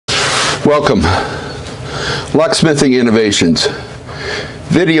Welcome, Locksmithing Innovations,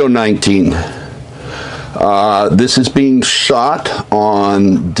 video 19. This is being shot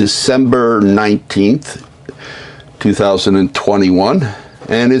on December 19th, 2021,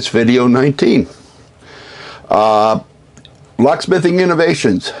 and it's video 19. Locksmithing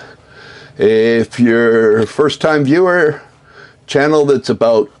Innovations. If you're a first-time viewer, channel that's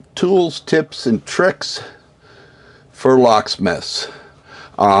about tools, tips, and tricks for locksmiths.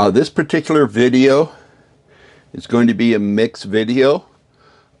 This particular video is going to be a mixed video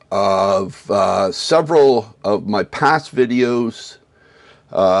of several of my past videos,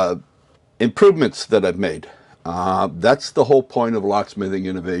 improvements that I've made. That's the whole point of Locksmithing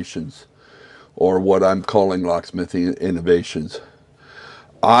Innovations, or what I'm calling Locksmithing Innovations.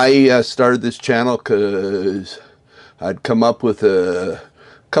 I started this channel because I'd come up with a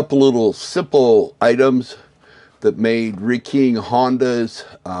couple little simple items that made rekeying Honda's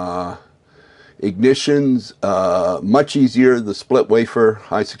ignitions much easier. The split wafer,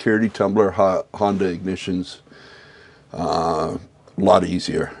 high security tumbler Honda ignitions, a lot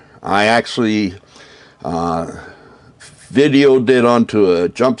easier. I actually videoed it onto a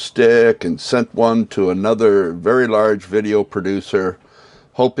jump stick and sent one to another very large video producer,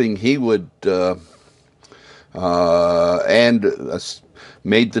 hoping he would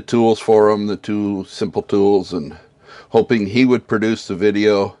made the tools for him, the two simple tools, and hoping he would produce the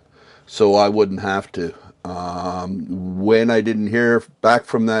video so I wouldn't have to. When I didn't hear back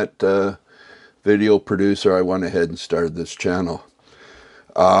from that video producer, I went ahead and started this channel.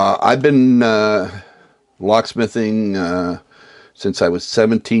 I've been locksmithing since I was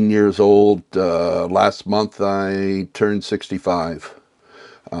 17 years old. Last month I turned 65.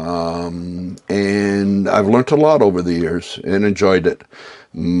 And I've learned a lot over the years and enjoyed it.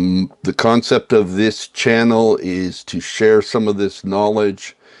 The concept of this channel is to share some of this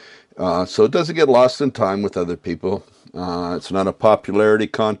knowledge so it doesn't get lost in time with other people. It's not a popularity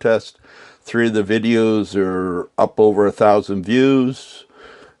contest. 3 of the videos are up over 1,000 views,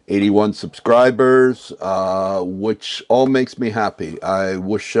 81 subscribers, which all makes me happy. I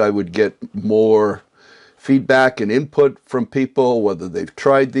wish I would get more feedback and input from people, whether they've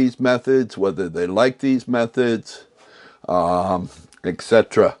tried these methods, whether they like these methods,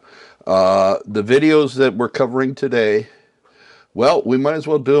 etc. The videos that we're covering today, well, we might as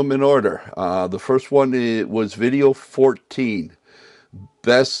well do them in order. The first one was video 14,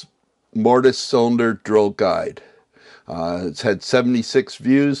 Best Mortise Cylinder Drill Guide. It's had 76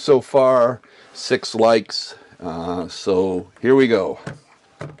 views so far, 6 likes, so here we go.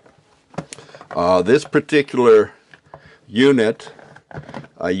 This particular unit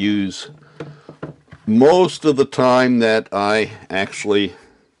I use most of the time that I actually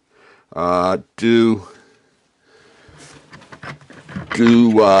do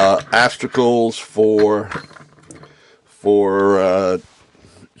astracles for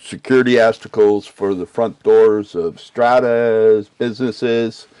security astracles for the front doors of stratas,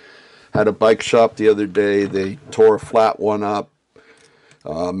 businesses. Had a bike shop the other day. They tore a flat one up.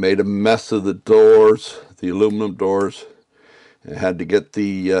 Made a mess of the doors, the aluminum doors. I had to get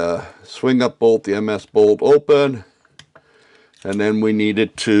the swing up bolt, the MS bolt open, and then we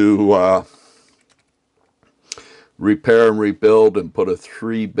needed to repair and rebuild and put a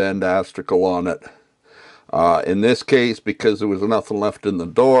 3-bend astracal on it. In this case, because there was nothing left in the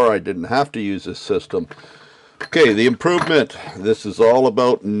door, I didn't have to use this system. Okay, the improvement. This is all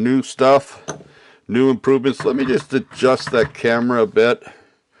about new stuff. New improvements. Let me just adjust that camera a bit.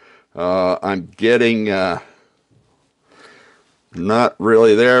 I'm getting not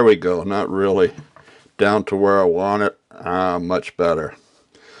really, there we go, not really down to where I want it. Much better.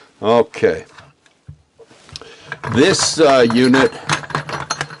 Okay, this unit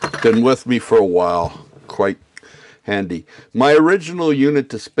been with me for a while, quite handy. My original unit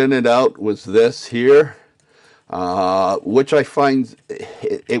to spin it out was this here, which I find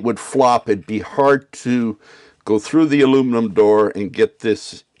it would flop. It'd be hard to go through the aluminum door and get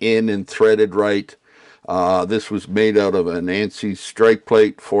this in and threaded right. This was made out of an ANSI strike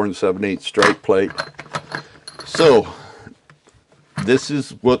plate, 4 7/8 strike plate. So this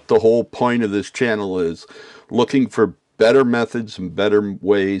is what the whole point of this channel is, looking for better methods and better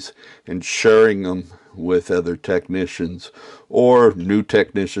ways and sharing them with other technicians or new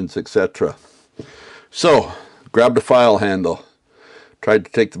technicians, etc. So grabbed a file handle, tried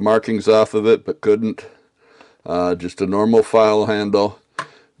to take the markings off of it but couldn't. Just a normal file handle.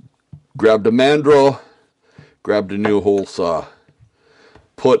 Grabbed a mandrel, grabbed a new hole saw,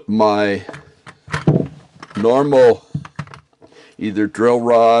 put my normal either drill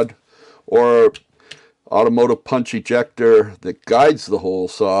rod or automotive punch ejector that guides the hole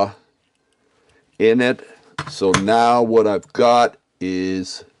saw in it. So now what I've got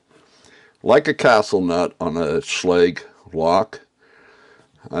is like a castle nut on a Schlage lock.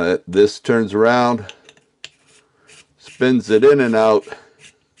 This turns around, spins it in and out,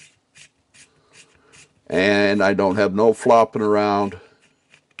 and I don't have no flopping around.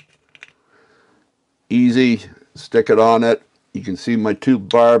 Easy, stick it on it. You can see my two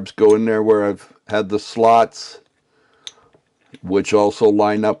barbs go in there where I've had the slots, which also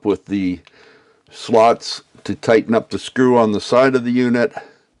line up with the slots to tighten up the screw on the side of the unit.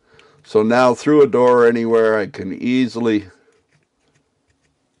 So now through a door or anywhere, I can easily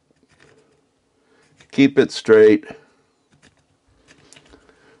keep it straight.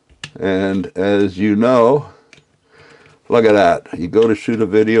 And as you know, look at that. You go to shoot a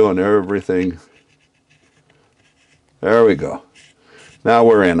video and everything. There we go. Now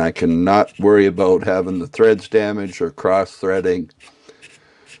we're in. I cannot worry about having the threads damaged or cross-threading.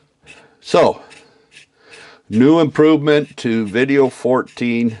 So, new improvement to video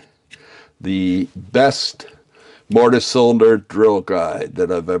 14, the best mortise cylinder drill guide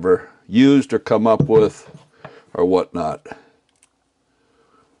that I've ever used or come up with or whatnot.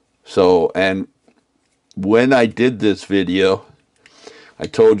 So, and when I did this video, I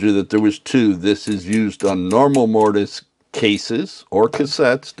told you that there was two. This is used on normal mortise cases or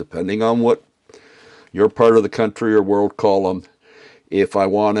cassettes, depending on what your part of the country or world call them. If I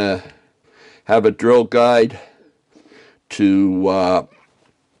want to have a drill guide to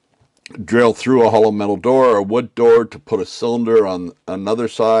drill through a hollow metal door or a wood door to put a cylinder on another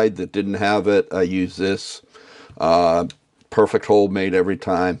side that didn't have it, I use this. Perfect hole made every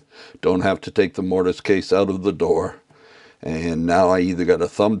time. Don't have to take the mortise case out of the door. And now I either got a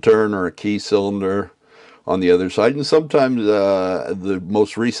thumb turn or a key cylinder on the other side. And sometimes the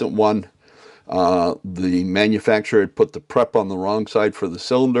most recent one, the manufacturer had put the prep on the wrong side for the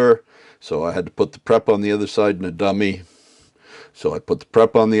cylinder. So I had to put the prep on the other side in a dummy. So I put the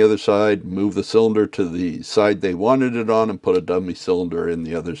prep on the other side, move the cylinder to the side they wanted it on, and put a dummy cylinder in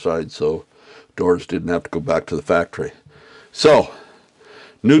the other side so doors didn't have to go back to the factory. So,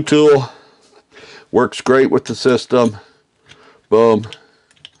 new tool, works great with the system. Boom,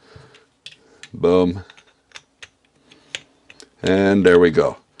 boom, and there we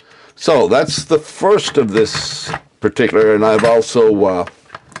go. So that's the first of this particular, and I've also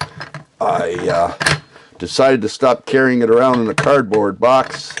decided to stop carrying it around in a cardboard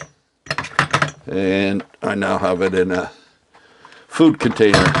box, and I now have it in a food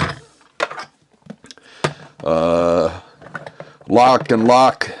container. Lock and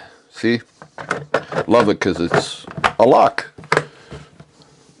lock, see? Love it because it's a lock.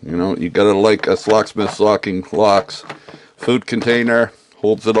 You know, you gotta like us locksmiths locking locks. Food container,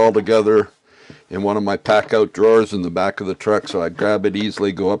 holds it all together in one of my pack out drawers in the back of the truck, so I grab it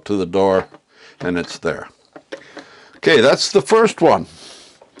easily, go up to the door, and it's there. Okay, that's the first one.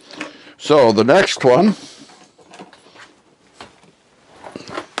 So the next one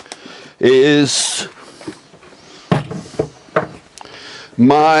is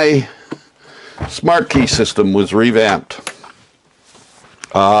my smart key system was revamped.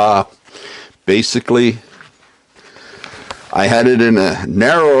 Basically, I had it in a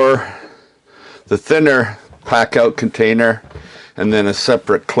narrower, the thinner pack-out container, and then a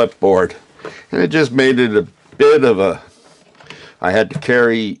separate clipboard. And it just made it a bit of a... I had to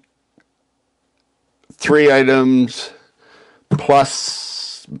carry 3 items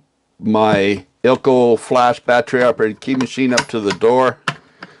plus my Ilco flash battery operated key machine up to the door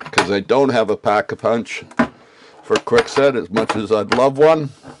because I don't have a pack-a-punch for Quickset as much as I'd love one.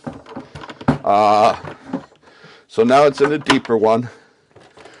 So now it's in a deeper one.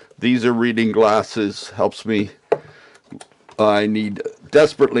 These are reading glasses. Helps me. I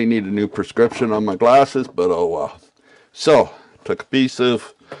desperately need a new prescription on my glasses, but oh well. So took a piece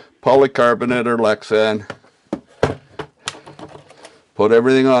of polycarbonate or Lexan, put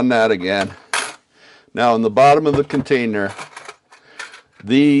everything on that again. Now in the bottom of the container,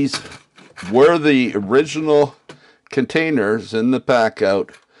 these were the original containers in the pack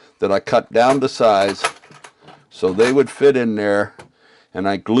out that I cut down to size so they would fit in there, and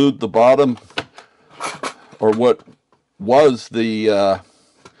I glued the bottom, or what was the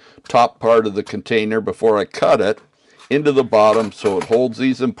top part of the container before I cut it, into the bottom so it holds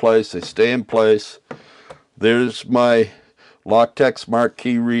these in place. They stay in place. There's my Loctech smart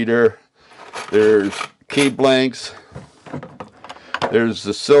key reader. There's key blanks. There's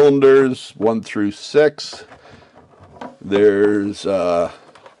the cylinders 1 through 6. There's the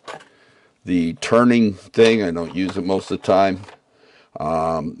turning thing. I don't use it most of the time.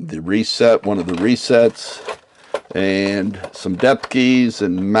 The reset, one of the resets, and some depth keys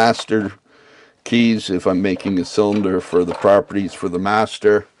and master keys if I'm making a cylinder for the properties for the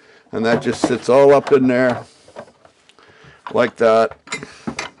master. And that just sits all up in there like that.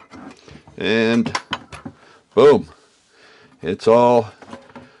 And boom, it's all.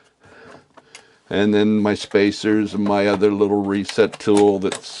 And then my spacers and my other little reset tool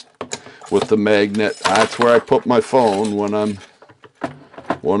that's with the magnet. That's where I put my phone when I'm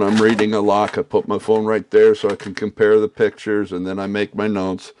reading a lock. I put my phone right there so I can compare the pictures, and then I make my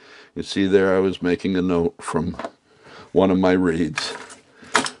notes. You see there I was making a note from one of my reads.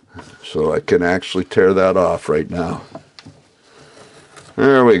 So I can actually tear that off right now.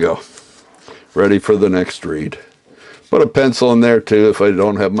 There we go. Ready for the next read. Put a pencil in there too if I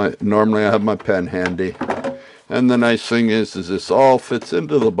don't have my, normally I have my pen handy. And the nice thing is this all fits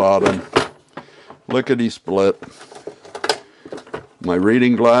into the bottom. Lickety split. My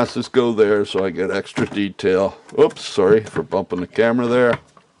reading glasses go there so I get extra detail. Oops, sorry for bumping the camera there.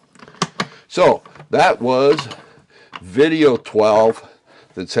 So that was video 12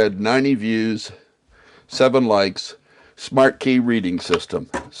 that's had 90 views, 7 likes, smart key reading system.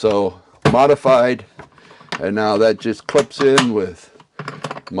 So modified, and now that just clips in with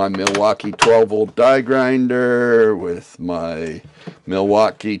my Milwaukee 12-volt die grinder, with my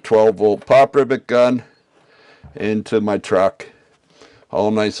Milwaukee 12-volt pop rivet gun into my truck.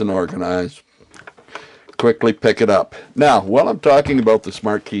 All nice and organized. Quickly pick it up. Now, while I'm talking about the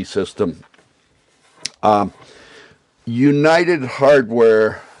smart key system, United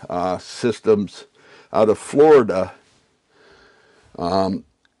Hardware Systems out of Florida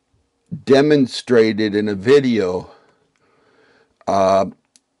demonstrated in a video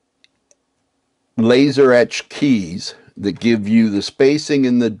laser etch keys that give you the spacing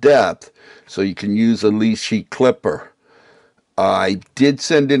and the depth so you can use a least sheet clipper. I did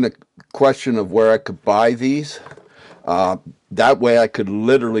send in a question of where I could buy these. That way I could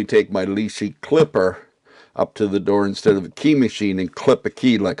literally take my least sheet clipper up to the door instead of a key machine and clip a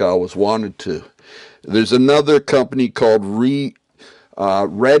key like I always wanted to. There's another company called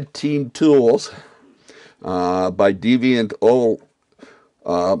Red Team Tools by Deviant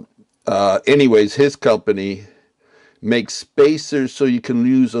anyways, his company makes spacers so you can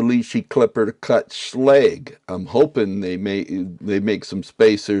use a least sheet clipper to cut Schlage. I'm hoping they make some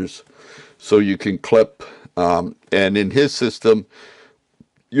spacers so you can clip. And in his system,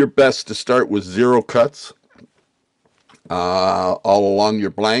 you're best to start with 0 cuts all along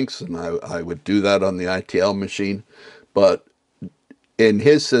your blanks, and I would do that on the ITL machine. But in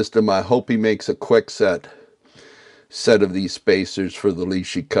his system, I hope he makes a quick set of these spacers for the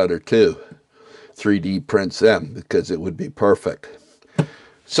least sheet cutter too. 3D prints them because it would be perfect.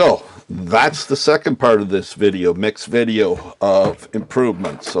 So that's the second part of this video, mixed video of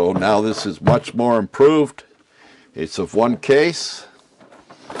improvements. So now this is much more improved. It's of one case.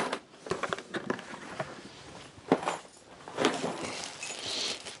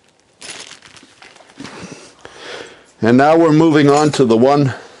 And now we're moving on to the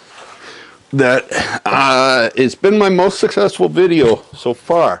one that it's been my most successful video so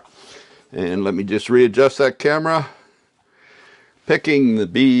far. And let me just readjust that camera. Picking the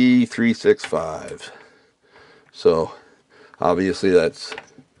BE 365. So obviously that's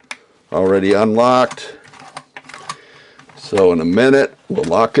already unlocked. So in a minute we'll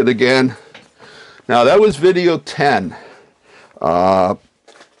lock it again. Now that was video 10.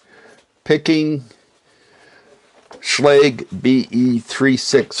 Picking Schlage BE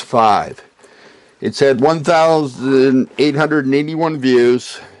 365. It's had 1,881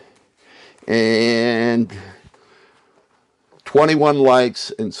 views and 21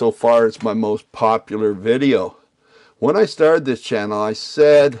 likes, and so far it's my most popular video. When I started this channel, I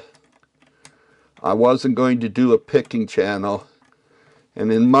said I wasn't going to do a picking channel,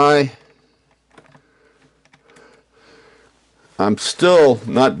 and I'm still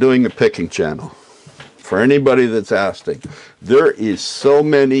not doing a picking channel. For anybody that's asking, there is so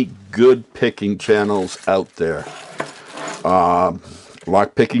many good picking channels out there.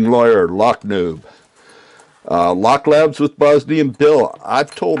 Lock Picking Lawyer, Lock Noob, Lock Labs with Bosnian Bill.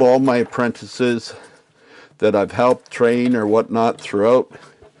 I've told all my apprentices that I've helped train or whatnot throughout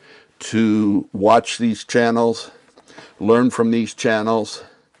to watch these channels, learn from these channels,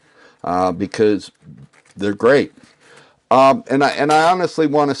 because they're great. And I honestly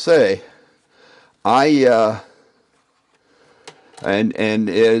want to say, and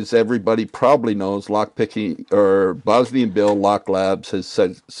as everybody probably knows, Lockpicking or Bosnian Bill Lock Labs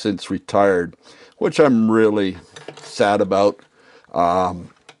has since retired, which I'm really sad about,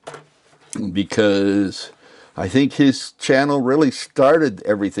 because I think his channel really started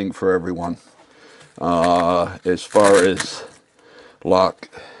everything for everyone, as far as lock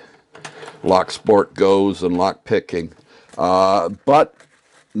lock sport goes and lock picking. But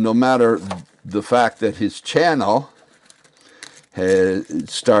no matter the fact that his channel had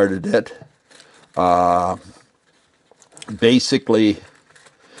started it, basically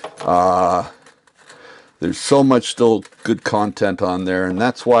there's so much still good content on there, and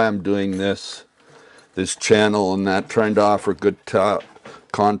that's why I'm doing this channel and that, trying to offer good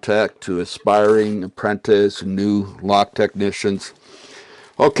contact to aspiring apprentice and new lock technicians.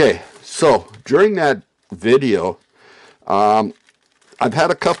 Okay, so during that video, I've had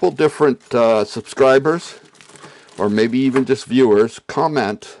a couple different subscribers, or maybe even just viewers,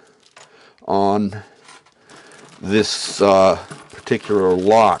 comment on this particular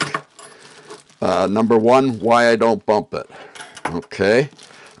lock. Number one, why I don't bump it. Okay,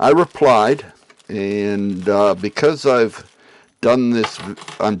 I replied, and because I've done this,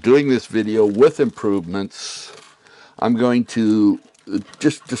 I'm doing this video with improvements, I'm going to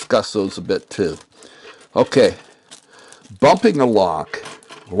just discuss those a bit too. Okay, bumping a lock.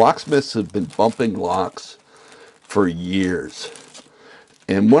 Locksmiths have been bumping locks for years.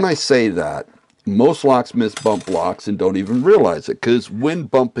 And when I say that, most locksmiths bump locks and don't even realize it, because when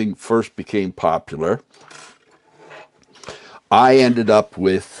bumping first became popular, I ended up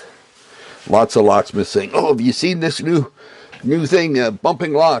with lots of locksmiths saying, "Oh, have you seen this new thing,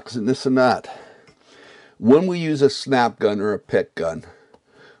 bumping locks and this and that?" When we use a snap gun or a pick gun,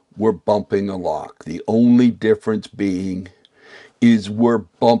 we're bumping a lock. The only difference being is we're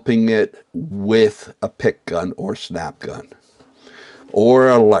bumping it with a pick gun or snap gun or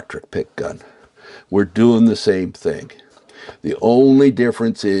an electric pick gun. We're doing the same thing. The only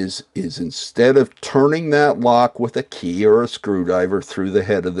difference is instead of turning that lock with a key or a screwdriver through the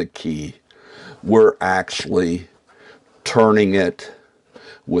head of the key, we're actually turning it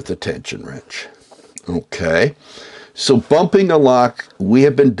with a tension wrench. Okay, so bumping a lock we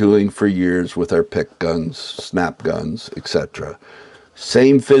have been doing for years with our pick guns, snap guns, etc.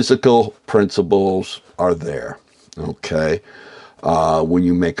 Same physical principles are there. Okay, when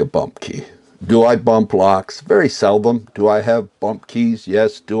you make a bump key. Do I bump locks? Very seldom. Do I have bump keys?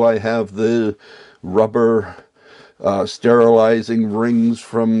 Yes. Do I have the rubber sterilizing rings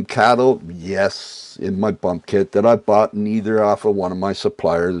from cattle? Yes, in my bump kit that I bought either off of one of my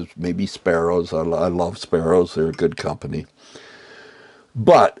suppliers, maybe Sparrows. I love Sparrows. They're a good company.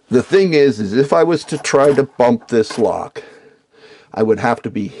 But the thing is if I was to try to bump this lock, I would have to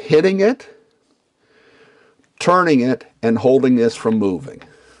be hitting it, turning it, and holding this from moving.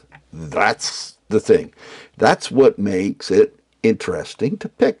 That's the thing. That's what makes it interesting to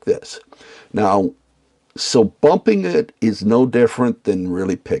pick this. Now, so bumping it is no different than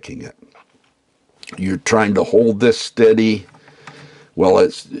really picking it. You're trying to hold this steady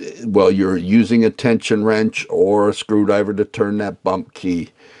while you're using a tension wrench or a screwdriver to turn that bump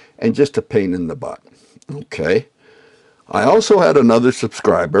key, and just a pain in the butt. Okay. I also had another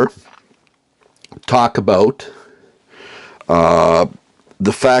subscriber talk about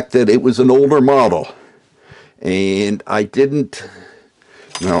the fact that it was an older model, and I didn't.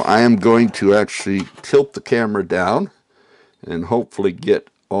 Now I am going to actually tilt the camera down and hopefully get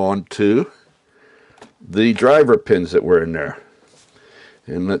onto the driver pins that were in there.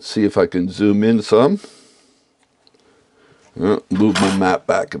 And let's see if I can zoom in some. Move my map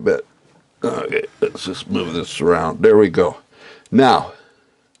back a bit. Okay, let's just move this around. There we go. Now,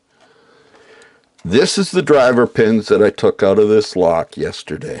 this is the driver pins that I took out of this lock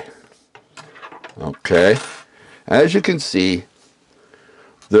yesterday. Okay, as you can see,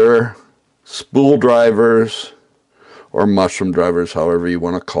 they're spool drivers or mushroom drivers, however you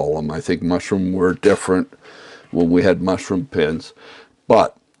want to call them. I think mushroom were different when we had mushroom pins.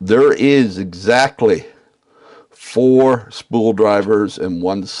 But there is exactly 4 spool drivers and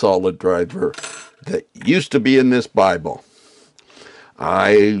 1 solid driver that used to be in this Bible.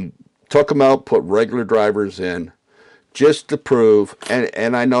 I took them out, put regular drivers in, just to prove,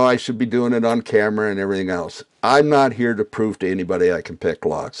 and I know I should be doing it on camera and everything else. I'm not here to prove to anybody I can pick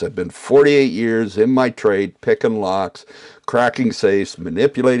locks. I've been 48 years in my trade, picking locks, cracking safes,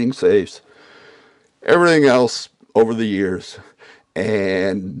 manipulating safes, everything else over the years.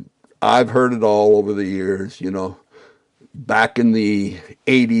 And I've heard it all over the years, you know. Back in the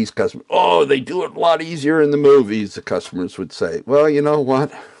 80s, customers, "Oh, they do it a lot easier in the movies," the customers would say. Well, you know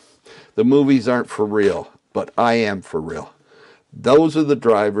what? The movies aren't for real, but I am for real. Those are the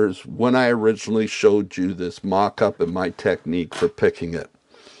drivers when I originally showed you this mock-up and my technique for picking it.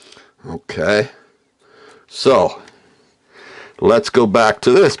 Okay, so let's go back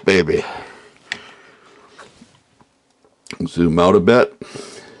to this baby. Zoom out a bit.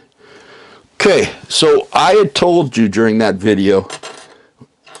 Okay, so I had told you during that video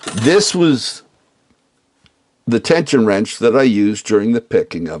This was the tension wrench that I used during the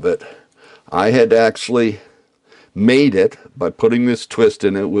picking of it. I had actually made it by putting this twist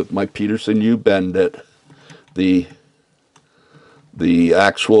in it with my Peterson U-bend it the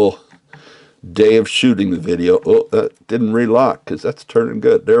actual day of shooting the video. Oh, that didn't relock because that's turning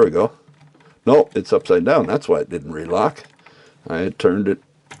good. There we go. No, it's upside down. That's why it didn't relock. I had turned it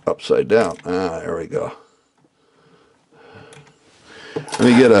upside down. Ah, there we go. Let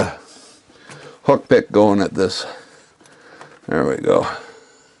me get a hook pick going at this. There we go.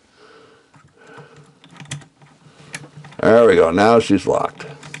 There we go. Now she's locked.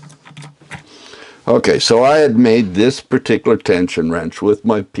 Okay, so I had made this particular tension wrench with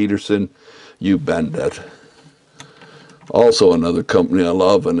my Peterson U-bend it. Also another company I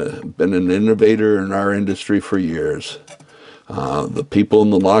love and been an innovator in our industry for years. The people in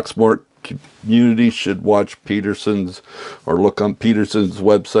the locksmith community should watch Peterson's or look on Peterson's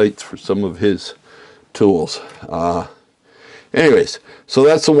websites for some of his tools. Anyways, so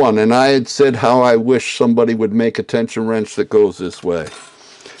that's the one. And I had said how I wish somebody would make a tension wrench that goes this way.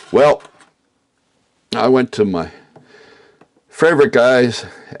 Well, I went to my favorite guys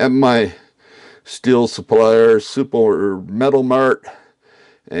at my steel supplier, Super Metal Mart,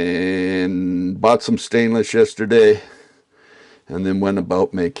 and bought some stainless yesterday, and then went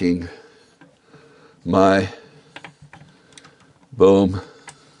about making my boom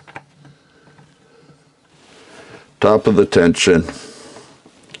top of the tension.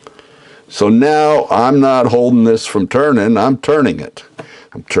 So now I'm not holding this from turning, I'm turning it.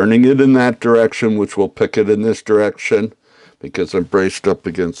 I'm turning it in that direction, which will pick it in this direction because I'm braced up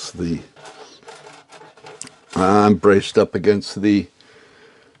against the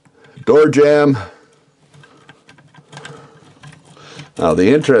door jamb. Now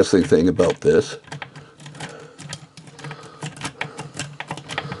the interesting thing about this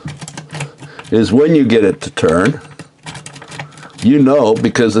is when you get it to turn, you know,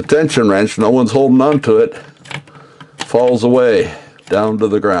 because the tension wrench, no one's holding on to it, falls away down to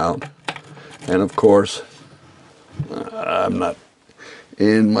the ground. And of course, I'm not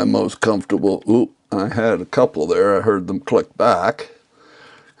in my most comfortable. Oop, I had a couple there. I heard them click back.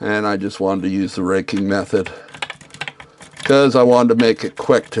 And I just wanted to use the raking method because I wanted to make it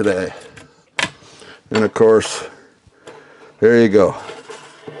quick today. And of course, there you go.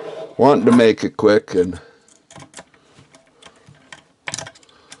 Wanting to make it quick and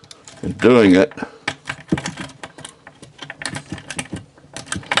doing it.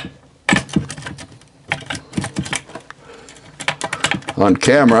 On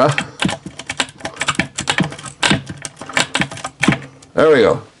camera. There we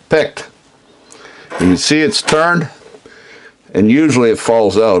go, picked. You can see it's turned, and usually it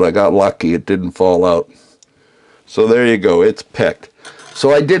falls out. I got lucky, it didn't fall out. So there you go, it's picked.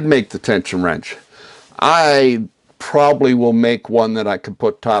 So I did make the tension wrench. I probably will make one that I can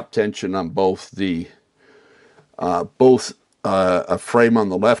put top tension on both the a frame on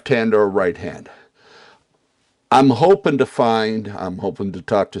the left hand or right hand. I'm hoping to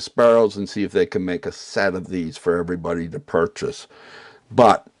talk to Sparrows and see if they can make a set of these for everybody to purchase.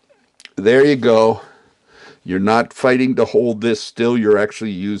 But there you go. You're not fighting to hold this still. You're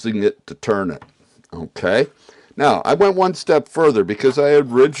actually using it to turn it. Okay. Now, I went one step further because I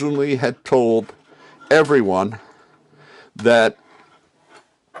originally had told everyone that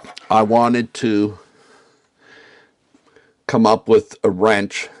I wanted to come up with a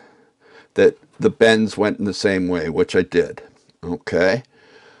wrench that the bends went in the same way, which I did. Okay.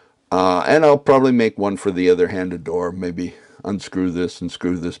 And I'll probably make one for the other handed door. Maybe unscrew this and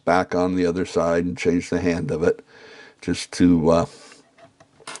screw this back on the other side and change the hand of it just to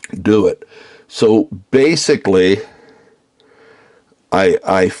do it. So basically,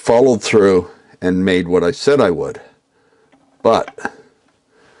 I followed through and made what I said I would. But,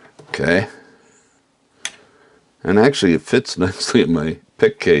 okay. And actually it fits nicely in my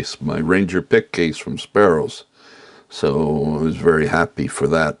pick case, my Ranger pick case from Sparrows. So I was very happy for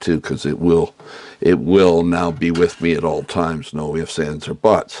that too, because it will now be with me at all times, no ifs, ands, or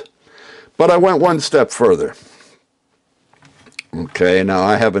buts. But I went one step further. Okay, now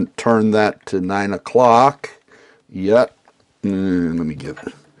I haven't turned that to 9 o'clock yet. Let me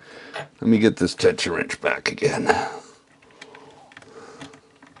get this tension wrench back again.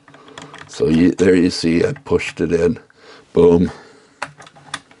 So there you see, I pushed it in, boom,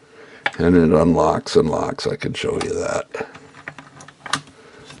 and it unlocks and locks. I can show you that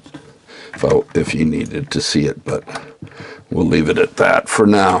if you needed to see it, but we'll leave it at that for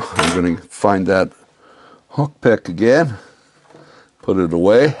now. I'm going to find that hook pick again, put it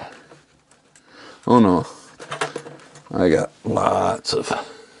away. Oh no, I got lots of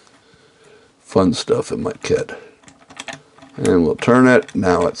fun stuff in my kit. And we'll turn it.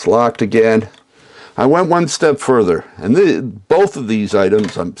 Now it's locked again. I went one step further, and both of these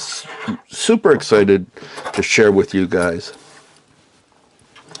items I'm super excited to share with you guys.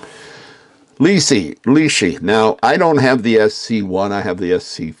 Leashy. Now, I don't have the SC1, I have the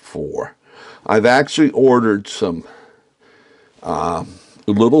SC4. I've actually ordered some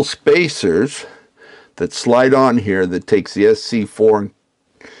little spacers that slide on here that takes the SC4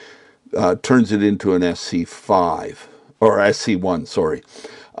 and turns it into an SC5, or SC1, sorry.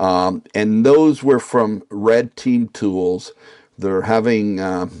 And those were from Red Team Tools. They're having,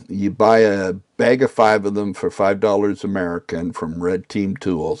 you buy a bag of 5 of them for $5 American from Red Team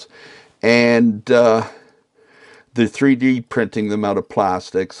Tools. And they're 3D printing them out of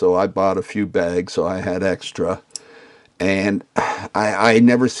plastic, so I bought a few bags, so I had extra. And I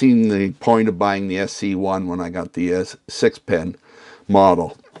never seen the point of buying the SC1 when I got the 6-pen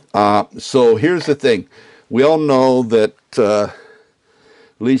model. So here's the thing. We all know that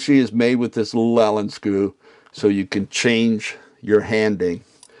Leashy is made with this little Allen screw, so you can change your handing.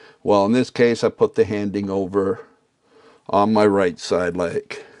 Well, in this case, I put the handing over on my right side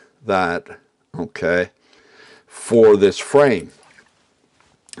like that, okay, for this frame.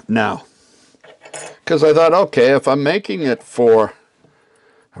 Now, because I thought, okay, if I'm making it for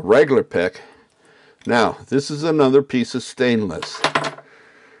a regular pick, now, this is another piece of stainless.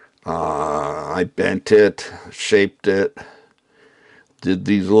 I bent it, shaped it, did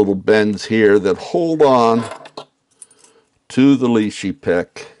these little bends here that hold on to the Leashy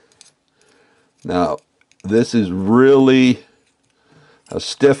pick. Now, this is really a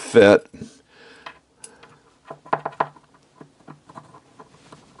stiff fit.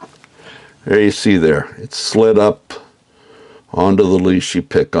 There you see there, it's slid up onto the Leashy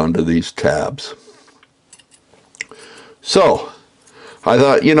pick, onto these tabs. So, I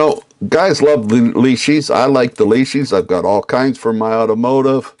thought, you know, guys love the Leashies. I like the Leashies. I've got all kinds for my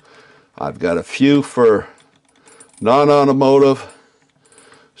automotive. I've got a few for non-automotive.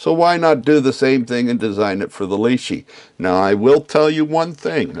 So why not do the same thing and design it for the Leashy? Now, I will tell you one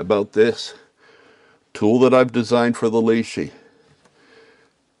thing about this tool that I've designed for the Leashy.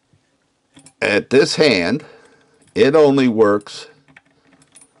 At this hand, it only works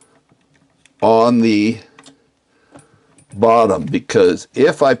on the bottom, because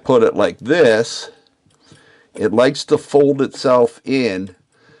if I put it like this, it likes to fold itself in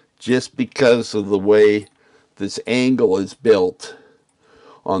just because of the way this angle is built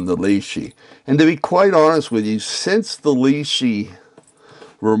on the Leashy. And to be quite honest with you, since the Leashy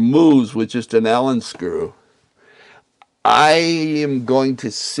removes with just an Allen screw, I am going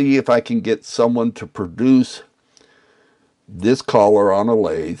to see if I can get someone to produce this collar on a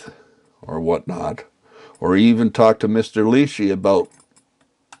lathe or whatnot, or even talk to Mr. Leashy about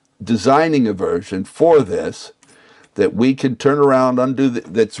designing a version for this that we can turn around, undo,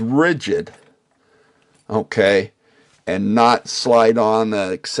 that's rigid, okay, and not slide on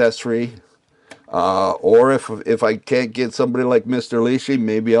an accessory. Or if I can't get somebody like Mr. Leashy,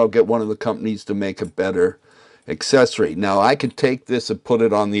 maybe I'll get one of the companies to make a better accessory. Now, I could take this and put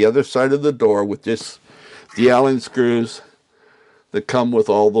it on the other side of the door with just the Allen screws that come with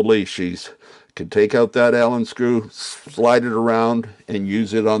all the Leashies. Can take out that Allen screw, slide it around, and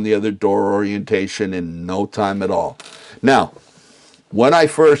use it on the other door orientation in no time at all. Now, when I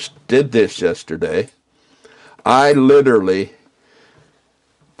first did this yesterday, I literally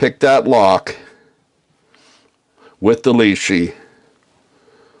picked that lock with the Leashy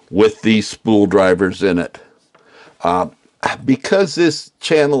with these spool drivers in it. Because this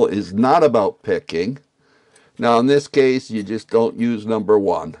channel is not about picking, now in this case, you just don't use number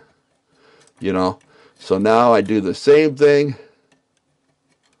 1. You know, so now I do the same thing.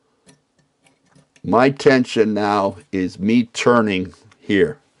 My tension now is me turning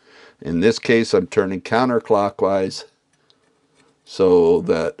here. In this case, I'm turning counterclockwise so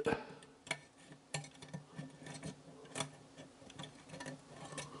that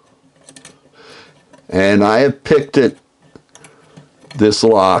and I have picked it, this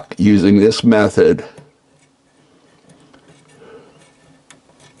lock, using this method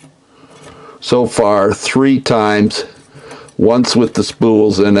so far 3 times, once with the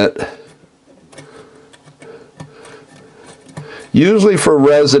spools in it. Usually for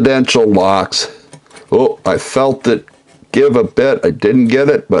residential locks. Oh, I felt it give a bit. I didn't get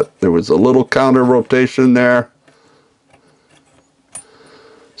it, but there was a little counter rotation there.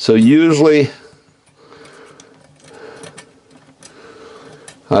 So usually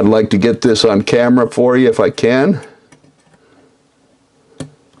I'd like to get this on camera for you if I can.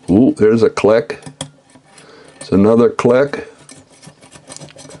 Ooh, there's a click. It's another click.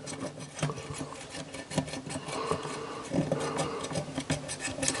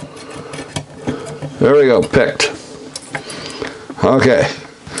 There we go, picked. Okay,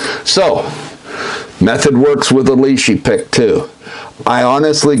 so method works with a leashy pick too. I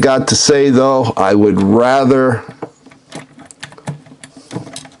honestly got to say though, I would rather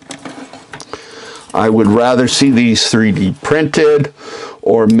see these 3D printed,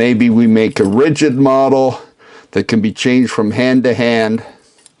 or maybe we make a rigid model that can be changed from hand to hand.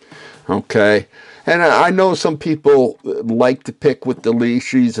 Okay, and I know some people like to pick with the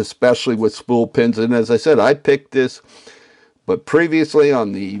leashies, especially with spool pins, and as I said, I picked this, but previously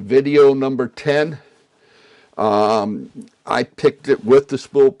on the video number 10, I picked it with the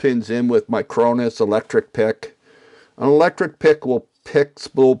spool pins in with my Cronus electric pick. An electric pick will pick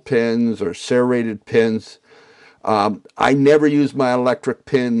spool pins or serrated pins. I never use my electric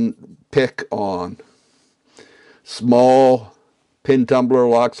pick on small pin tumbler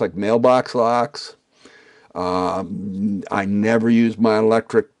locks like mailbox locks. I never use my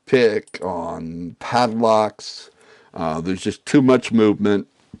electric pick on padlocks. There's just too much movement.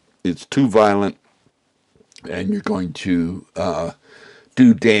 It's too violent, and you're going to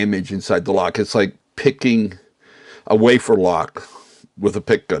do damage inside the lock. It's like picking a wafer lock with a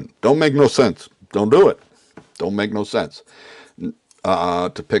pick gun. Don't make no sense. Don't do it. Don't make no sense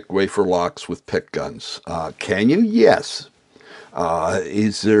to pick wafer locks with pick guns. Can you? Yes.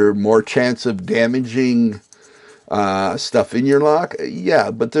 Is there more chance of damaging stuff in your lock? Yeah,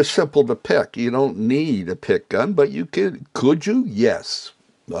 but they're simple to pick. You don't need a pick gun, but you could you? Yes.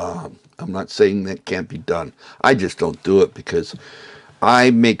 I'm not saying that can't be done. I just don't do it because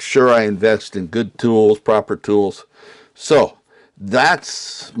I make sure I invest in good tools, proper tools. So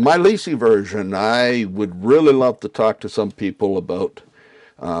that's my leasy version. I would really love to talk to some people about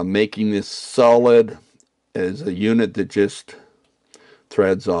making this solid as a unit that just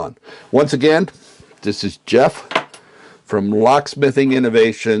threads on. Once again, this is Jeff from Locksmithing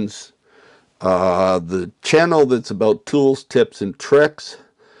Innovations, the channel that's about tools, tips, and tricks.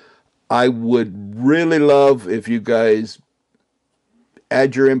 I would really love if you guys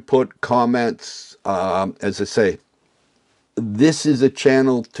add your input, comments. As I say, this is a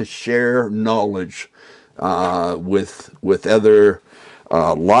channel to share knowledge with other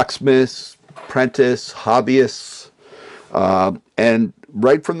locksmiths, apprentice, hobbyists, and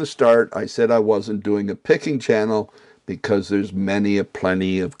right from the start, I said I wasn't doing a picking channel because there's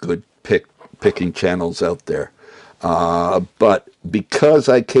plenty of good picking channels out there. But because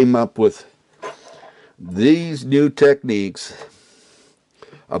I came up with these new techniques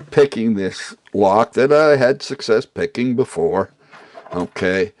of picking this lock that I had success picking before,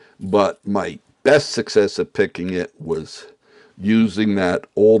 okay, but my best success at picking it was using that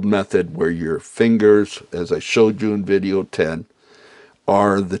old method where your fingers, as I showed you in video 10,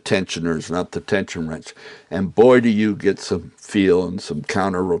 are the tensioners, not the tension wrench. And boy, do you get some feel and some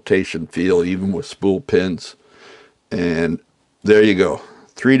counter rotation feel, even with spool pins. And there you go.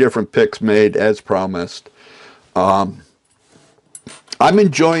 3 different picks made as promised. I'm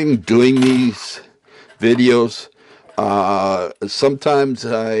enjoying doing these videos. Sometimes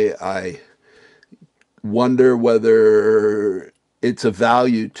I wonder whether it's a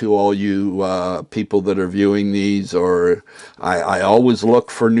value to all you people that are viewing these, or I always look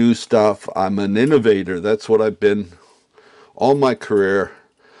for new stuff. I'm an innovator. That's what I've been all my career.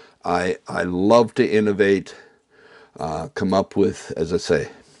 I love to innovate, come up with, as I say,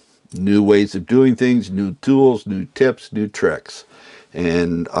 new ways of doing things, new tools, new tips, new tricks.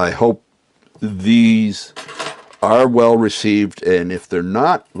 And I hope these are well received, and if they're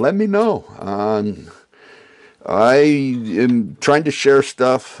not, let me know. I am trying to share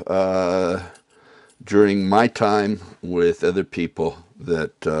stuff during my time with other people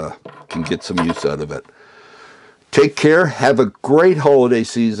that can get some use out of it. Take care. Have a great holiday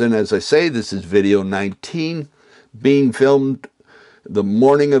season. As I say, this is video 19 being filmed the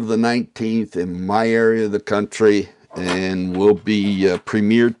morning of the 19th in my area of the country, and will be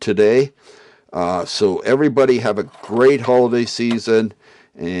premiered today. So everybody have a great holiday season,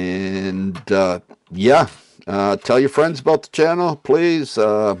 and yeah, tell your friends about the channel, please,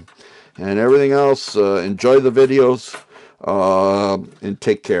 and everything else. Enjoy the videos, and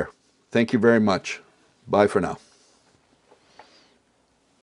take care. Thank you very much. Bye for now.